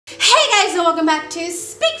Hey guys, and welcome back to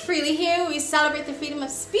Speak Freely. Here we celebrate the freedom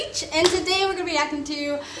of speech, and today we're going to be reacting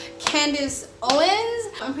to Candace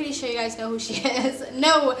Owens. I'm pretty sure you guys know who she is.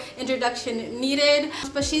 No introduction needed.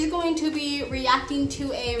 But she's going to be reacting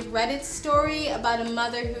to a Reddit story about a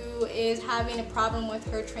mother who is having a problem with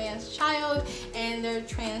her trans child and their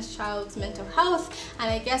trans child's mental health.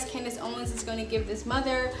 And I guess Candace Owens is going to give this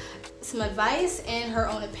mother some advice and her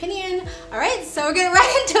own opinion. Alright, so we're getting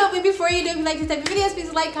right into it. But before you do, if you like this type of videos,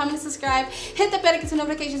 please like, comment, and subscribe. Hit the bell to get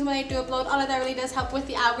notifications when I do upload. All of that really does help with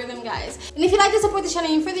the algorithm, guys. And if you'd like to support the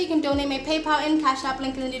channel even further, you can donate my PayPal and Cash App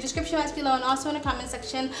link in the description box below and also in the comment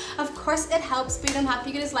section. Of course, it helps, but you don't have to.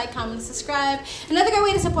 You can just like, comment, and subscribe. Another great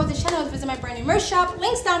way to support the channel is visit my brand new merch shop.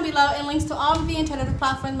 Links down below and links to all of the alternative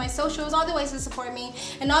platforms, my socials, all the ways to support me,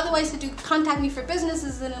 and all the ways to contact me for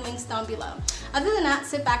businesses in the links down below. Other than that,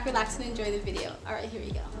 sit back, relax, and enjoy the video. All right, here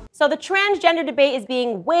we go. So the transgender debate is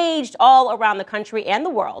being waged all around the country and the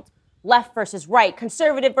world. Left versus right,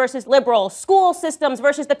 conservative versus liberal, school systems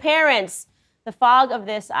versus the parents. The fog of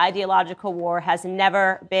this ideological war has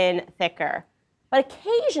never been thicker. But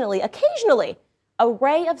occasionally, a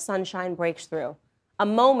ray of sunshine breaks through. A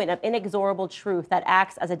moment of inexorable truth that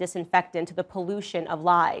acts as a disinfectant to the pollution of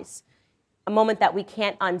lies. A moment that we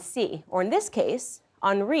can't unsee, or in this case,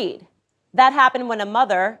 unread. That happened when a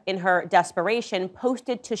mother, in her desperation,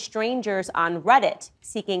 posted to strangers on Reddit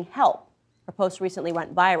seeking help. Her post recently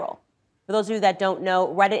went viral. For those of you that don't know,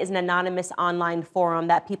 Reddit is an anonymous online forum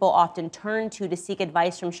that people often turn to seek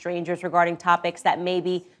advice from strangers regarding topics that may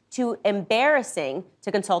be too embarrassing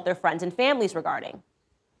to consult their friends and families regarding.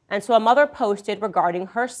 And so a mother posted regarding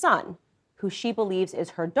her son, who she believes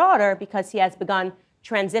is her daughter because he has begun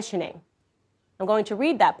transitioning. I'm going to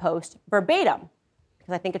read that post verbatim,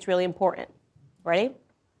 because I think it's really important. Ready?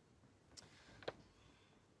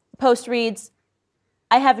 The post reads,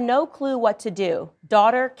 I have no clue what to do.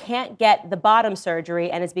 Daughter can't get the bottom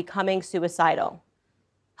surgery and is becoming suicidal.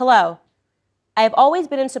 Hello. I have always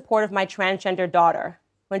been in support of my transgender daughter.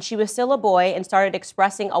 When she was still a boy and started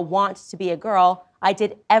expressing a want to be a girl, I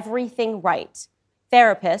did everything right.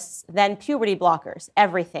 Therapists, then puberty blockers,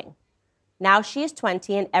 everything. Now she is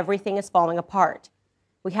 20 and everything is falling apart.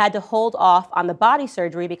 We had to hold off on the body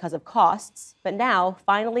surgery because of costs, but now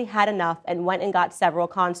finally had enough and went and got several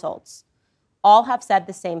consults. All have said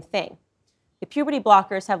the same thing. The puberty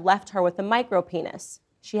blockers have left her with a micropenis.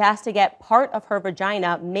 She has to get part of her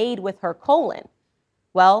vagina made with her colon.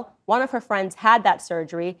 Well, one of her friends had that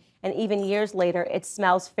surgery, and even years later, it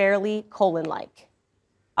smells fairly colon-like.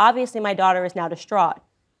 Obviously, my daughter is now distraught.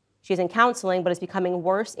 She's in counseling, but is becoming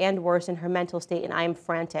worse and worse in her mental state, and I am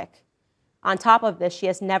frantic. On top of this, she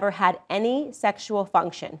has never had any sexual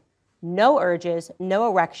function. No urges, no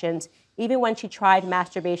erections. Even when she tried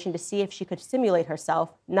masturbation to see if she could stimulate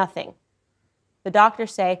herself, nothing. The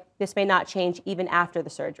doctors say this may not change even after the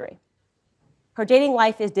surgery. Her dating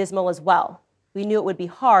life is dismal as well. We knew it would be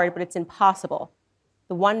hard, but it's impossible.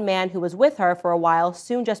 The one man who was with her for a while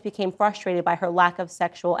soon just became frustrated by her lack of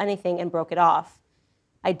sexual anything and broke it off.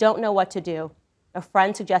 I don't know what to do. A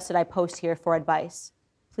friend suggested I post here for advice.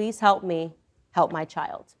 Please help me, help my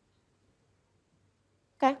child.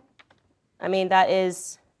 Okay. I mean, that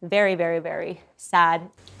is very, very, very sad.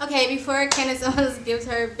 Okay, before Candace Owens gives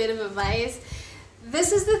her a bit of advice,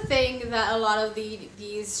 this is the thing that a lot of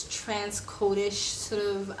these trans codish sort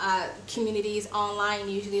of communities online,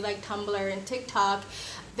 usually like Tumblr and TikTok,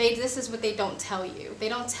 this is what they don't tell you. They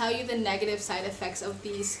don't tell you the negative side effects of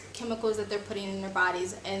these chemicals that they're putting in their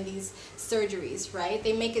bodies and these surgeries, right?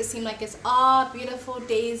 They make it seem like it's all beautiful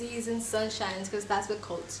daisies and sunshines because that's what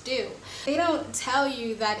cults do. They don't tell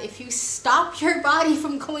you that if you stop your body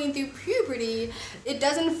from going through puberty, it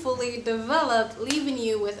doesn't fully develop, leaving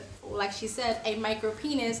you with, like she said, a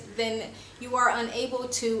micropenis, then you are unable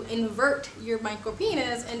to invert your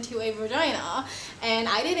micropenis into a vagina. And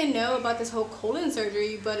I didn't know about this whole colon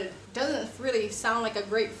surgery, but it doesn't really sound like a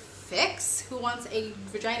great fix. Who wants a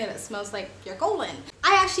vagina that smells like your colon?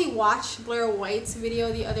 I actually watched Blair White's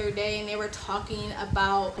video the other day, and they were talking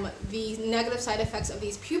about the negative side effects of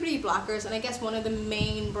these puberty blockers. And I guess one of the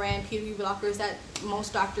main brand puberty blockers that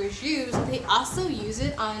most doctors use, they also use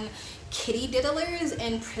it on kitty diddlers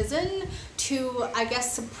in prison to, I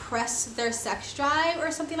guess, suppress their sex drive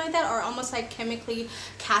or something like that, or almost like chemically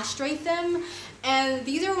castrate them. And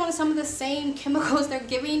these are some of the same chemicals they're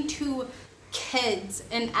giving to kids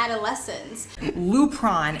and adolescents.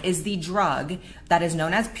 Lupron is the drug that is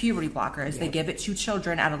known as puberty blockers. Yep. They give it to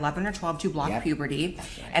children at 11 or 12 to block puberty.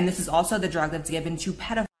 Right. And this is also the drug that's given to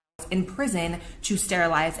pedophiles in prison to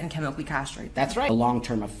sterilize and chemically castrate. That's right. The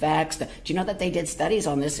long-term effects. Do you know that they did studies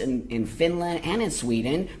on this in Finland and in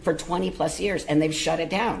Sweden for 20 plus years, and they've shut it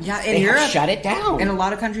down? Yeah, in Europe, shut it down. In a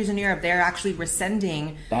lot of countries in Europe, they're actually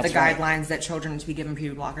rescinding That's the right. guidelines that children to be given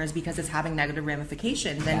puberty blockers because it's having negative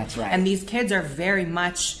ramifications. And, That's right. And these kids are very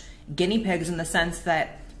much guinea pigs in the sense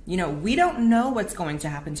that, you know, we don't know what's going to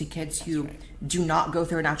happen to kids who do not go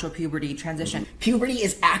through a natural puberty transition. Puberty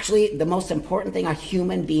is actually the most important thing a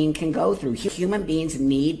human being can go through. Human beings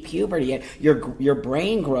need puberty. Your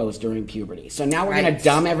brain grows during puberty. So now we're going to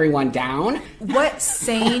dumb everyone down. What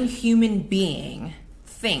sane human being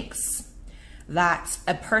thinks that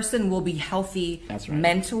a person will be healthy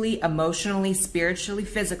mentally, emotionally, spiritually,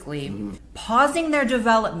 physically, pausing their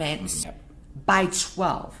development by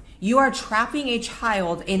 12? You are trapping a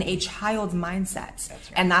child in a child's mindset.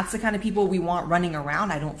 And that's the kind of people we want running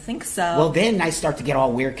around? I don't think so. Well, then I start to get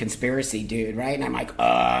all weird conspiracy, dude, right? And I'm like,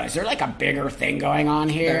 is there like a bigger thing going on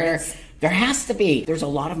here? There has to be. There's a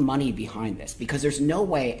lot of money behind this because there's no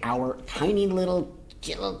way our tiny little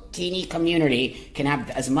teeny community can have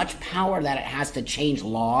as much power that it has to change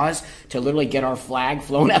laws to literally get our flag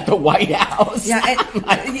flown at the White House. Yeah,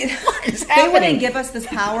 they wouldn't give us this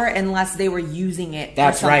power unless they were using it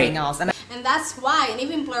for something else. And that's why, and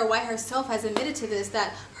even Blair White herself has admitted to this,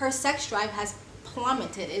 that her sex drive has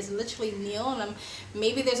plummeted, is literally nil, and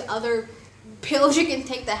maybe there's other pills you can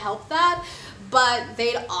take to help that, but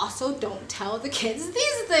they also don't tell the kids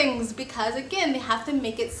these things because, again, they have to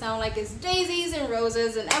make it sound like it's daisies and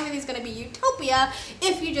roses and everything's going to be utopia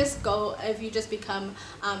if you just become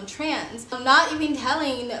trans. I'm not even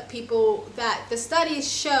telling people that the studies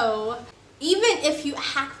show, even if you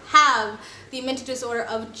have the mental disorder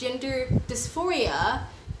of gender dysphoria,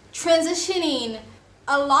 transitioning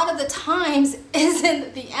a lot of the times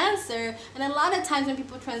isn't the answer, and a lot of times when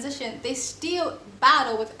people transition, they still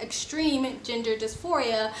battle with extreme gender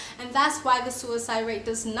dysphoria, and that's why the suicide rate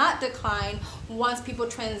does not decline once people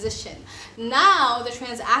transition. Now the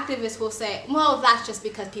trans activists will say, well, that's just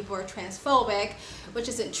because people are transphobic, which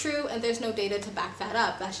isn't true, and there's no data to back that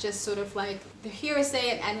up. That's just sort of like the hearsay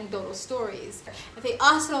and anecdotal stories. But they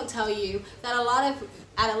also don't tell you that a lot of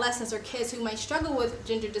adolescents or kids who might struggle with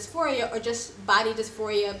gender dysphoria or just body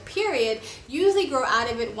dysphoria period usually grow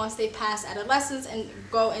out of it once they pass adolescence and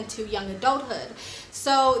go into young adulthood.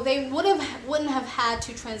 So they wouldn't have had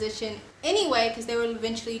to transition anyway because they would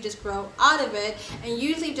eventually just grow out of it and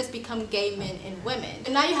usually just become gay men and women.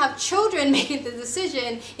 And now you have children making the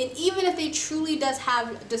decision, and even if they truly does have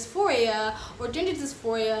dysphoria or gender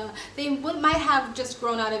dysphoria, they might have just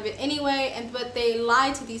grown out of it anyway, but they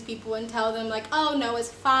lie to these people and tell them like, oh no,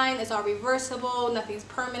 it's fine, it's all reversible, nothing's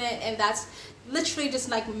permanent, and that's literally just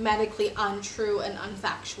like medically untrue and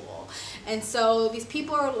unfactual. And so these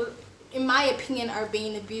people are, in my opinion, are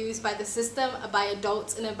being abused by the system, by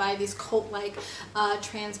adults, and by these cult-like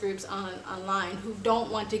trans groups online who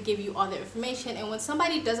don't want to give you all the information. And when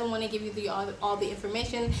somebody doesn't want to give you all the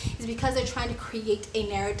information, it's because they're trying to create a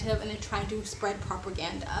narrative and they're trying to spread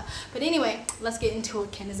propaganda. But anyway, let's get into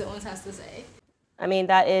what Candace Owens has to say. I mean,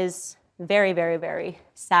 that is very, very, very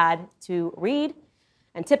sad to read.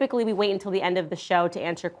 And typically we wait until the end of the show to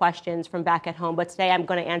answer questions from back at home. But today I'm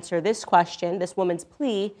going to answer this question, this woman's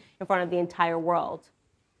plea, in front of the entire world.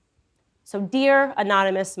 So, dear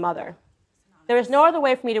anonymous mother, there is no other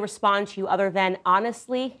way for me to respond to you other than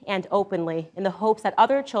honestly and openly in the hopes that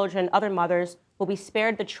other children, other mothers will be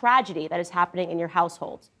spared the tragedy that is happening in your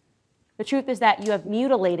household. The truth is that you have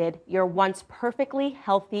mutilated your once perfectly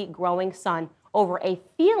healthy, growing son over a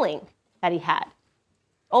feeling that he had.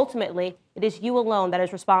 Ultimately, it is you alone that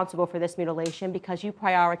is responsible for this mutilation because you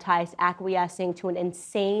prioritized acquiescing to an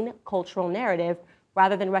insane cultural narrative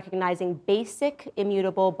rather than recognizing basic,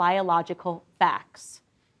 immutable biological facts.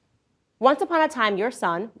 Once upon a time, your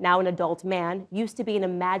son, now an adult man, used to be an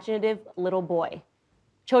imaginative little boy.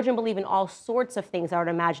 Children believe in all sorts of things that are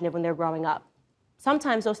imaginative when they're growing up.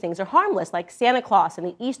 Sometimes those things are harmless, like Santa Claus and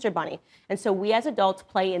the Easter Bunny, and so we as adults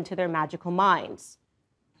play into their magical minds.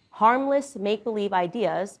 Harmless, make-believe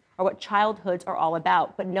ideas are what childhoods are all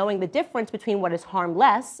about, but knowing the difference between what is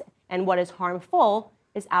harmless and what is harmful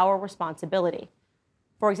is our responsibility.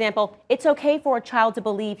 For example, it's okay for a child to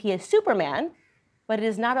believe he is Superman, but it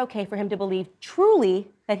is not okay for him to believe truly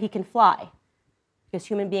that he can fly, because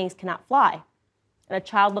human beings cannot fly. And a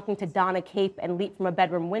child looking to don a cape and leap from a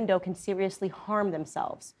bedroom window can seriously harm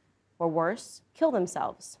themselves, or worse, kill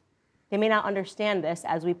themselves. They may not understand this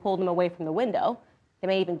as we pull them away from the window. They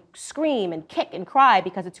may even scream and kick and cry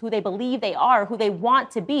because it's who they believe they are, who they want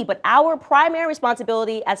to be. But our primary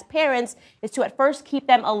responsibility as parents is to at first keep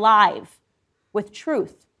them alive with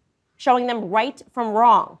truth, showing them right from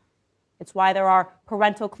wrong, It's why there are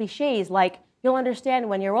parental cliches like, you'll understand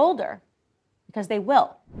when you're older, because they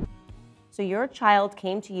will. So your child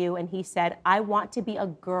came to you and he said, I want to be a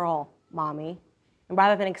girl, mommy. And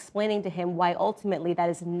rather than explaining to him why ultimately that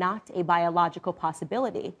is not a biological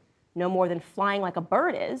possibility, no more than flying like a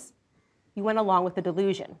bird is, you went along with the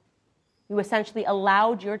delusion. You essentially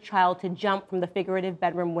allowed your child to jump from the figurative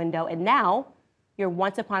bedroom window, and now your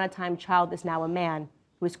once upon a time child is now a man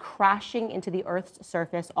who is crashing into the Earth's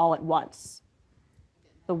surface all at once.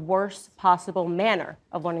 The worst possible manner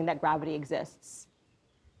of learning that gravity exists.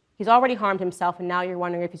 He's already harmed himself, and now you're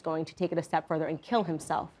wondering if he's going to take it a step further and kill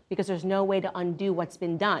himself, because there's no way to undo what's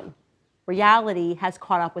been done. Reality has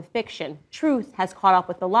caught up with fiction. Truth has caught up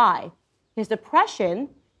with the lie. His depression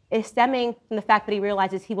is stemming from the fact that he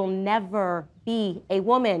realizes he will never be a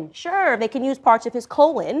woman. Sure, they can use parts of his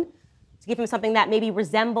colon to give him something that maybe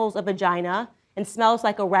resembles a vagina and smells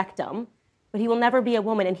like a rectum, but he will never be a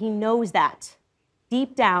woman, and he knows that.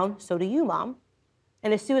 Deep down, so do you, Mom.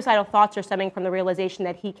 And his suicidal thoughts are stemming from the realization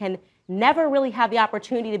that he can never really have the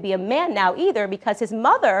opportunity to be a man now either, because his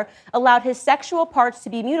mother allowed his sexual parts to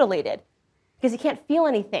be mutilated, because he can't feel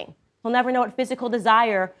anything. He'll never know what physical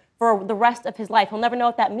desire for the rest of his life. He'll never know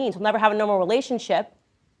what that means. He'll never have a normal relationship.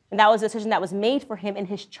 And that was a decision that was made for him in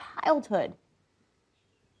his childhood.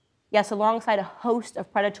 Yes, alongside a host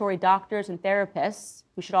of predatory doctors and therapists,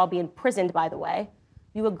 who should all be imprisoned, by the way,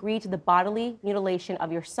 you agreed to the bodily mutilation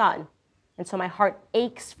of your son. And so my heart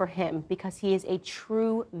aches for him, because he is a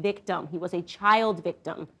true victim. He was a child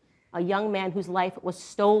victim, a young man whose life was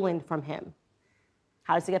stolen from him.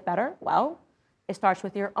 How does it get better? Well, it starts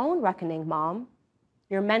with your own reckoning, Mom.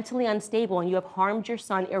 You're mentally unstable and you have harmed your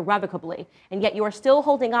son irrevocably, and yet you are still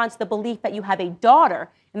holding on to the belief that you have a daughter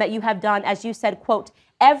and that you have done, as you said, quote,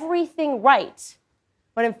 everything right,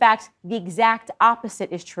 but in fact, the exact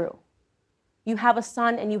opposite is true. You have a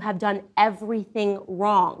son and you have done everything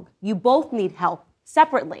wrong. You both need help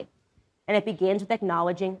separately, and it begins with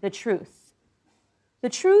acknowledging the truth. The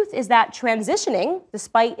truth is that transitioning,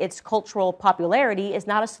 despite its cultural popularity, is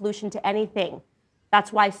not a solution to anything.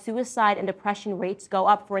 That's why suicide and depression rates go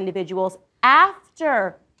up for individuals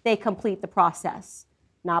after they complete the process.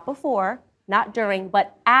 Not before, not during,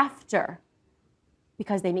 but after,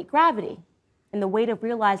 because they meet gravity. And the weight of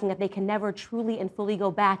realizing that they can never truly and fully go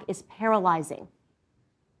back is paralyzing.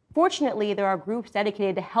 Fortunately, there are groups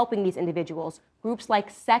dedicated to helping these individuals, groups like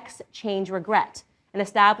Sex Change Regret, an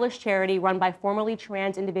established charity run by formerly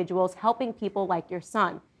trans individuals helping people like your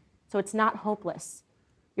son. So it's not hopeless.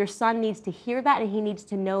 Your son needs to hear that, and he needs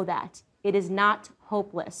to know that. It is not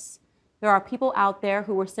hopeless. There are people out there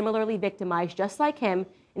who were similarly victimized just like him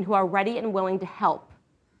and who are ready and willing to help.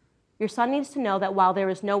 Your son needs to know that while there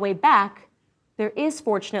is no way back, there is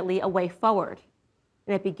fortunately a way forward.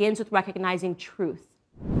 And it begins with recognizing truth.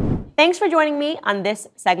 Thanks for joining me on this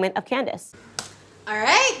segment of Candace. All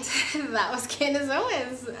right, that was Candace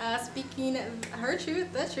Owens speaking her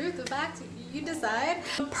truth, the fact, you decide.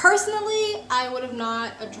 Personally, I would have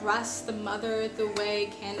not addressed the mother the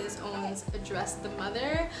way Candace Owens addressed the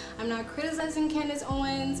mother. I'm not criticizing Candace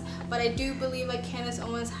Owens, but I do believe like Candace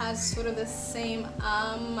Owens has sort of the same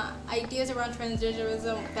ideas around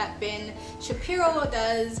transgenderism that Ben Shapiro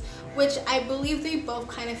does, which I believe they both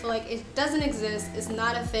kind of feel like it doesn't exist, it's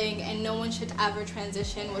not a thing, and no one should ever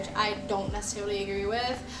transition, which I don't necessarily agree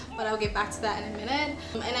with, but I'll get back to that in a minute.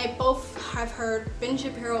 And I both have heard Ben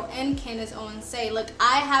Shapiro and Candace Owens say, look,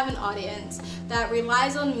 I have an audience that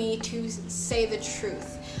relies on me to say the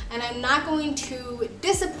truth, and I'm not going to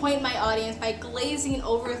disappoint my audience by glazing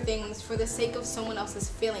over things for the sake of someone else's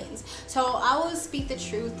feelings. So I will speak the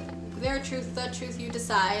truth, their truth, the truth, you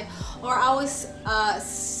decide, or I will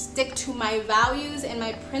stick to my values and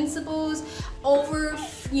my principles over,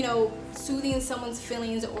 you know, soothing someone's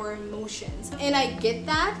feelings or emotions. And I get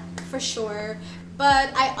that for sure,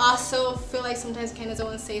 but I also feel like sometimes Candace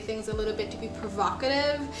Owens say things a little bit to be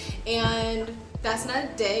provocative, and that's not a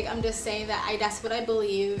dig. I'm just saying that that's what I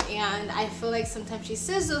believe, and I feel like sometimes she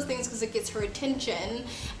says those things because it gets her attention,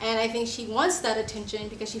 and I think she wants that attention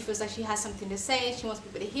because she feels like she has something to say, she wants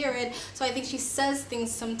people to hear it. So I think she says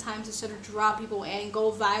things sometimes to sort of draw people and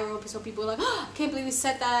go viral, so people are like, oh, I can't believe you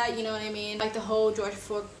said that, you know what I mean? Like the whole George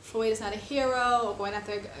Floyd is not a hero, or going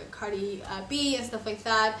after Cardi B and stuff like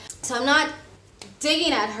that. So I'm not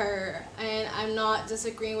digging at her, and I'm not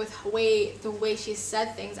disagreeing with the way she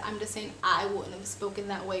said things. I'm just saying I wouldn't have spoken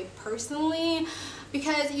that way personally,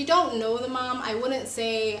 because you don't know the mom. I would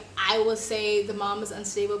say the mom is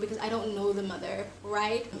unstable because I don't know the mother,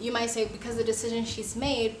 right? You might say because of the decision she's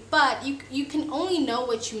made, but you can only know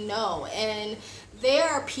what you know. And there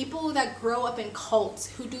are people that grow up in cults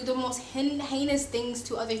who do the most heinous things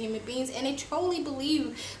to other human beings, and they truly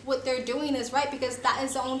believe what they're doing is right because that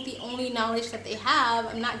is the only knowledge that they have.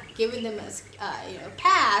 I'm not giving them a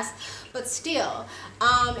pass, but still.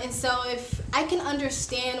 And so if I can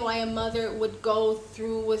understand why a mother would go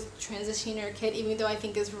through with transitioning her kid, even though I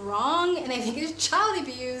think it's wrong and I think it's child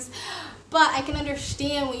abuse, but I can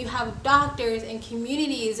understand when you have doctors and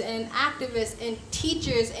communities and activists and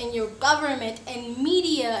teachers and your government and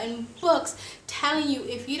media and books telling you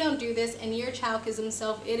if you don't do this and your child kills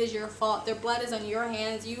himself, it is your fault. Their blood is on your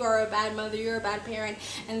hands. You are a bad mother. You're a bad parent.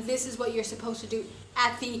 And this is what you're supposed to do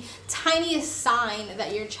at the tiniest sign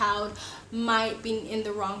that your child might be in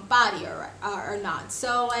the wrong body or not.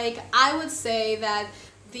 So like I would say that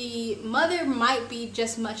the mother might be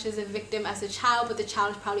just much as a victim as the child, but the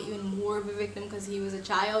child is probably even more of a victim because he was a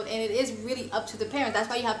child, and it is really up to the parent. That's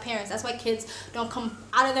why you have parents. That's why kids don't come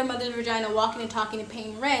out of their mother's vagina walking and talking and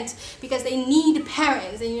paying rent, because they need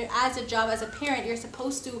parents. And as a job as a parent, you're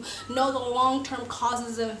supposed to know the long-term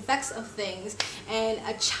causes and effects of things. And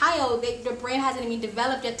a child, their brain hasn't even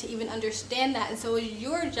developed yet to even understand that, and so it's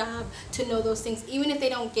your job to know those things, even if they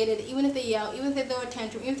don't get it, even if they yell, even if they throw a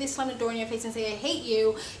tantrum, even if they slam the door in your face and say, I hate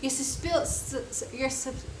you. You're still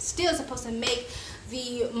supposed to make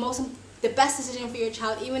the best decision for your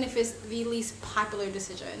child, even if it's the least popular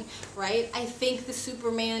decision, right? I think the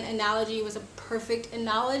Superman analogy was a perfect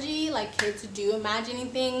analogy. Like, kids do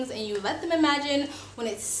imagining things, and you let them imagine when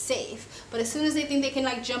it's safe. But as soon as they think they can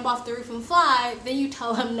like jump off the roof and fly, then you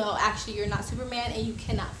tell them, no, actually you're not Superman and you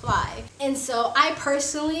cannot fly. And so I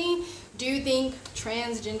personally do think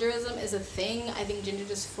transgenderism is a thing. I think gender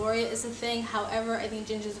dysphoria is a thing. However, I think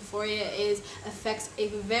gender dysphoria affects a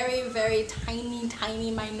very, very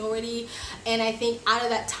tiny minority. And I think out of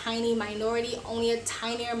that tiny minority, only a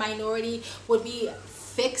tinier minority would be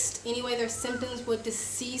fixed. Anyway, their symptoms would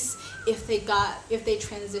cease if they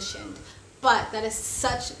transitioned. But that is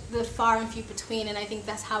such the far and few between, and I think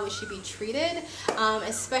that's how it should be treated,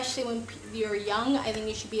 especially when you're young. I think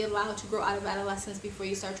you should be allowed to grow out of adolescence before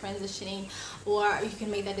you start transitioning, or you can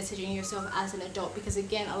make that decision yourself as an adult, because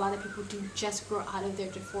again, a lot of people do just grow out of their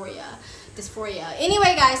dysphoria.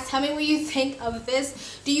 Anyway, guys, tell me what you think of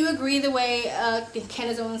this. Do you agree the way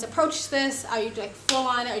Candace Owens approached this? Are you like full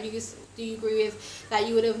on it, or do you agree with that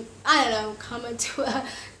you would have, I don't know, come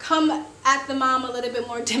at the mom a little bit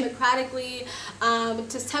more democratically?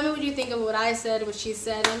 Just tell me what you think of what I said, what she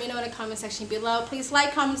said. Let me know in the comment section below. Please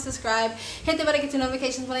like, comment, subscribe, hit the bell to get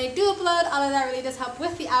notifications when I do upload. All of that really does help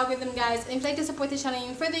with the algorithm, guys. And if you'd like to support the channel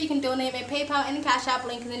even further, you can donate my PayPal and Cash App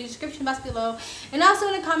link in the description box below. And also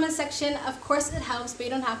in the comment section, of course it helps, but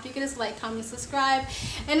you don't have to. You can just like, comment, subscribe.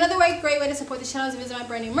 And another great way to support the channel is to visit my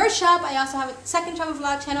brand new merch shop. I also have a second travel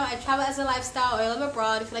vlog channel. I travel as a lifestyle, or I live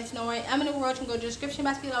abroad. If you'd like to know where I am in the world, you can go to the description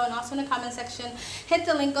box below, and also in the comment section, hit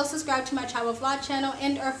the link, go subscribe to my travel vlog channel,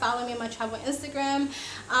 and or follow me on my travel Instagram.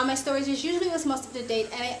 My stories is usually what's most up to date,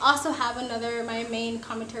 and I also have my main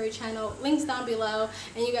commentary channel, links down below,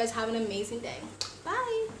 and you guys have an amazing day.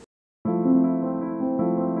 Bye.